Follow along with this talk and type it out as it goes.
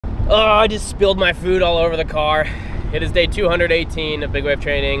Oh, I just spilled my food all over the car. It is day 218 of big wave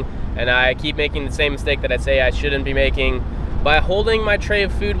training, and I keep making the same mistake that I say I shouldn't be making by holding my tray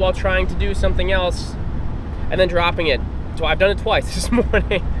of food while trying to do something else and then dropping it. So I've done it twice this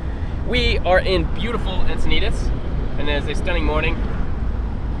morning. We are in beautiful Encinitas, and it is a stunning morning.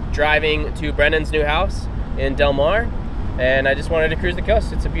 Driving to Brennan's new house in Del Mar, and I just wanted to cruise the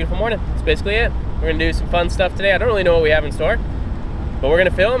coast. It's a beautiful morning. That's basically it. We're gonna do some fun stuff today. I don't really know what we have in store, but we're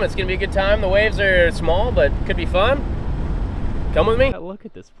gonna film. It's gonna be a good time. The waves are small, but could be fun. Come with me. Look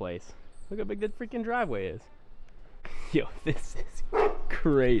at this place. Look how big that freaking driveway is. Yo, this is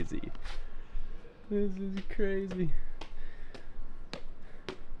crazy. This is crazy.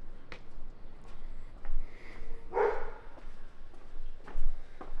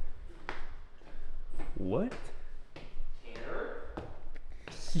 What?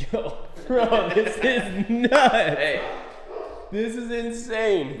 Yo, bro, this is nuts. Hey. This is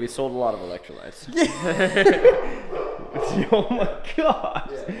insane. We sold a lot of electrolytes. Oh my gosh.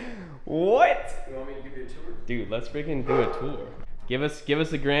 Yeah. What? You want me to give you a tour? Dude, let's freaking do a tour. Give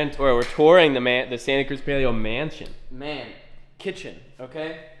us a grand tour. We're touring the Santa Cruz Paleo mansion. Kitchen,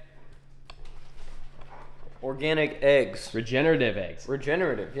 okay? Organic eggs. Regenerative eggs.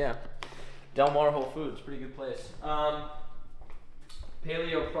 Regenerative, yeah. Del Mar Whole Foods, pretty good place.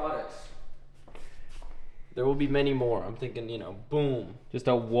 Paleo products. There will be many more. I'm thinking, you know, boom. Just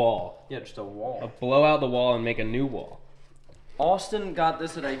a wall. Yeah, just a wall. Blow out the wall and make a new wall. Austin got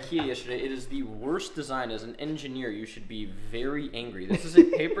this at IKEA yesterday. It is the worst design. As an engineer, you should be very angry. This is a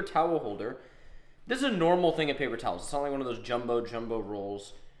paper towel holder. This is a normal thing at paper towels. It's not like one of those jumbo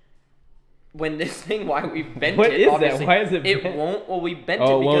rolls. When this thing, why we bent what it, is obviously, that? Why is it bent? bent? It won't, well, we bent it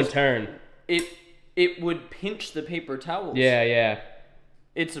because... it won't turn. It would pinch the paper towels. Yeah, yeah.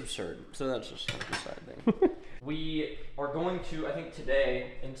 It's absurd. So that's just a side thing. We are going to, I think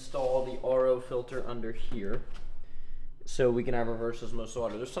today, install the RO filter under here so we can have reverse osmosis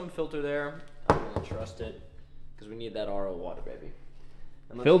water. There's some filter there. I don't really trust it because we need that RO water, baby.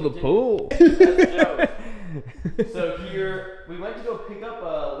 Fill the pool. That's a joke. So here, we went to go pick up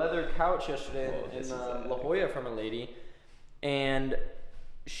a leather couch yesterday in La Jolla from a lady, and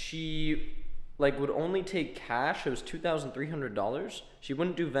she would only take cash. It was $2,300. She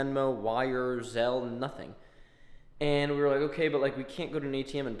wouldn't do Venmo, Wire, Zelle, nothing. And we were like, okay, but we can't go to an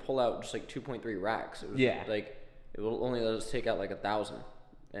ATM and pull out just 2.3 racks. It was it will only let us take out 1,000.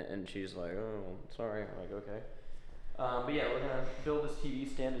 And she's like, oh, sorry. I'm like, okay. But yeah, we're gonna build this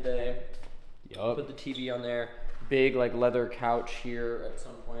TV stand today. Yup. Put the TV on there. Big leather couch here. At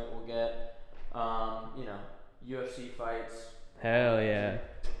some point we'll get, you know, UFC fights. Hell yeah.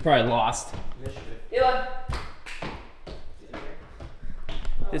 Probably lost. Eli.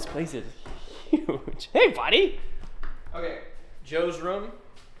 This place is huge. Hey, buddy. Okay, Joe's room,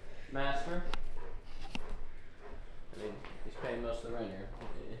 master. I mean, he's paying most of the rent here.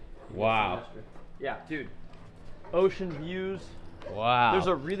 Wow. Yeah, dude. Ocean views. Wow. There's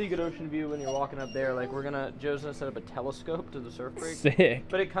a really good ocean view when you're walking up there. Joe's gonna set up a telescope to the surf break. Sick.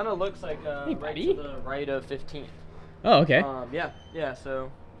 But it kind of looks like right to the right of 15th. Oh, okay. Yeah.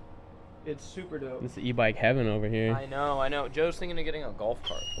 So it's super dope. This is e-bike heaven over here. I know. Joe's thinking of getting a golf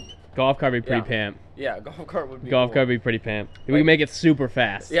cart. Golf cart would be pretty pamp. Yeah, golf cart would be Golf cool. cart would be pretty pamp. We can make it super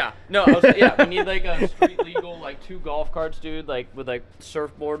fast. Yeah. No, we need a street legal 2 golf carts, dude, with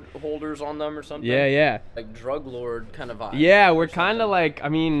surfboard holders on them or something. Yeah. Drug lord kind of vibe. Yeah, we're kind of I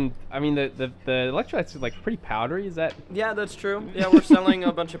mean the electrolytes are pretty powdery, is that? Yeah, that's true. Yeah, we're selling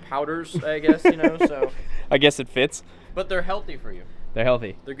a bunch of powders, I guess, you know, so. I guess it fits. But they're healthy for you. They're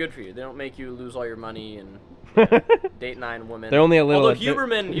healthy. They're good for you. They don't make you lose all your money and date 9 women. They're only a little. Although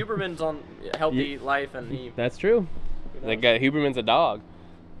Huberman's on healthy life, and he. That's true. Huberman's a dog.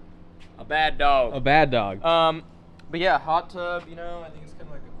 A bad dog. A bad dog. But yeah, hot tub. You know, I think it's kind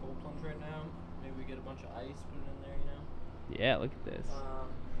of like a cold plunge right now. Maybe we get a bunch of ice, put it in there. You know. Yeah, look at this.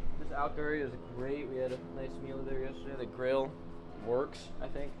 This outdoor area is great. We had a nice meal there yesterday. The grill works, I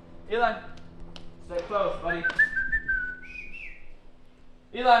think. Eli, stay close, buddy.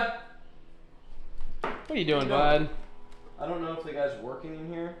 Eli! What are you doing, bud? I don't know if the guy's working in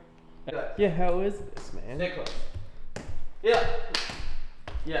here. Yeah, how is this, man? Stay close. Yeah.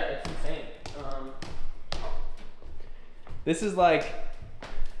 Yeah, it's insane. This is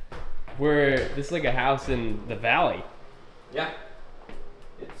this is a house in the valley. Yeah.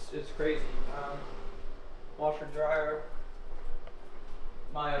 It's crazy. Washer dryer.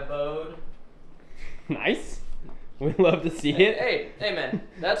 My abode. Nice. We'd love to see it. Hey, man,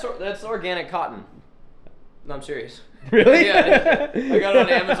 that's organic cotton. No, I'm serious. Really? Yeah, I got it on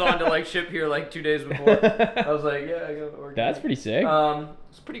Amazon to ship here 2 days before. I was like, yeah, I got organic. That's pretty sick.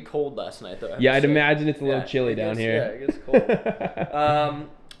 It's pretty cold last night, though. Yeah, I'd imagine it's a little chilly down here. Yeah, it gets cold.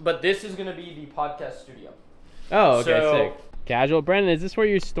 But this is gonna be the podcast studio. Oh, okay, sick. Casual. Brendan, is this where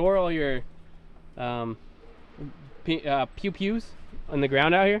you store all your pew-pews on the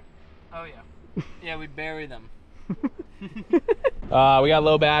ground out here? Oh yeah. Yeah, we bury them. We got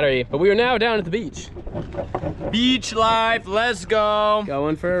low battery, but we are now down at the beach. Beach life, let's go.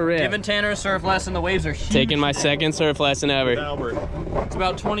 Going for a rip. Giving Tanner a surf lesson. The waves are huge. Taking my second surf lesson ever. Albert. It's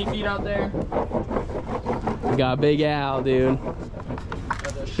about 20 feet out there. We got Big Al, dude.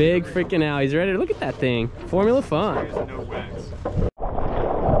 Big freaking Al. He's ready to look at that thing. Formula Fun. No wax.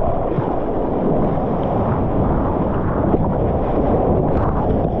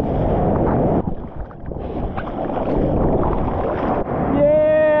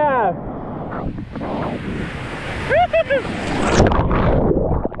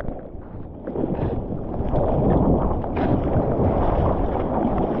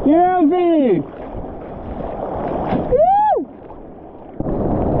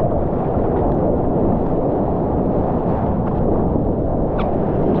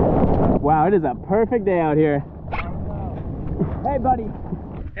 Wow, it is a perfect day out here. Hey, buddy.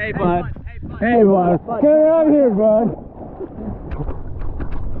 Hey, bud. Hey, bud. Come out here, bud.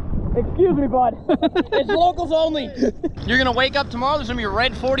 Excuse me, bud. It's locals only. You're gonna wake up tomorrow, there's gonna be a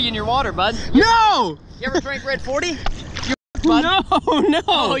red 40 in your water, bud. No! You ever drank red 40? Bud? No.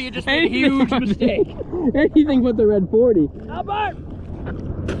 Oh, you just made a huge mistake. Anything but the red 40. Albert!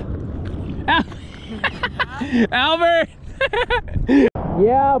 Albert!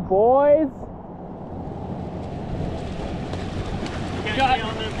 Yeah, boys.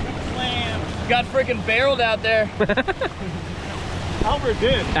 Got freaking barreled out there. Albert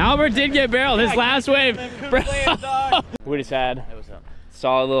did. Albert did get barreled. His last wave. We just had Hey, what's up?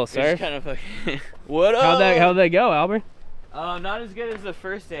 solid little surf. Kind of what up? How'd that go, Albert? Not as good as the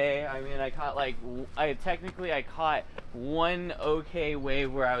first day. I mean, I caught like, I caught one okay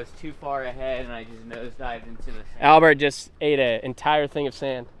wave where I was too far ahead and I just nosedived into the sand. Albert just ate an entire thing of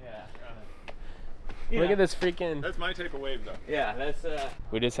sand. Yeah. Look at this freaking... That's my type of wave, though. Yeah, that's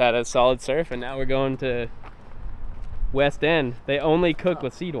We just had a solid surf and now we're going to West End. They only cook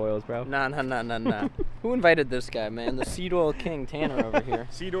with seed oils, bro. Nah. Who invited this guy, man? The seed oil king, Tanner, over here.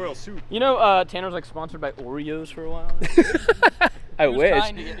 Seed oil soup. You know, Tanner's like sponsored by Oreos for a while. I wish.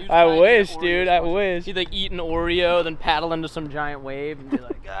 I wish, dude. I wish. He'd like eat an Oreo, then paddle into some giant wave and be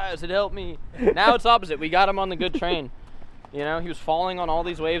like, guys, it helped me. Now it's opposite. We got him on the good train. You know, he was falling on all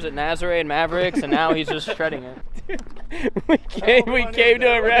these waves at Nazare and Mavericks, and now he's just shredding it. we came to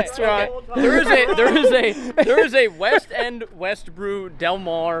a restaurant. There is a West End West Brew Del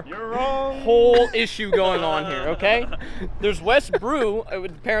Mar You're wrong. whole issue going on here, okay? There's West Brew,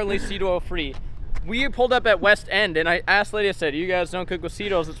 apparently seed oil free. We pulled up at West End, and I asked the lady, I said, you guys don't cook with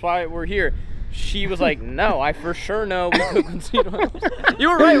seed oils, that's why we're here. She was like, no, I for sure know we cook with seed oils. You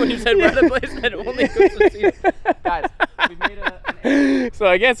were right when you said we're at a place that only cooks with seed oils. Guys, we made So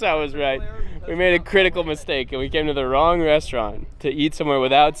I guess I was right. We made a critical mistake and we came to the wrong restaurant to eat somewhere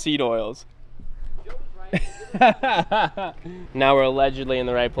without seed oils. Now we're allegedly in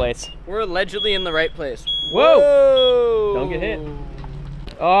the right place. We're allegedly in the right place. Whoa! Don't get hit.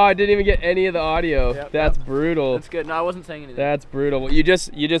 Oh, I didn't even get any of the audio. Yep, That's brutal. That's good. No, I wasn't saying anything. That's brutal. Well, you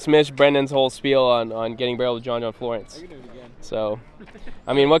just missed Brendan's whole spiel on getting barreled with John Florence. I can do it again. So,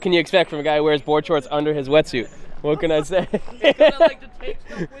 I mean, what can you expect from a guy who wears board shorts under his wetsuit? What can I say? Because I like to take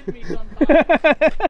stuff with me sometimes.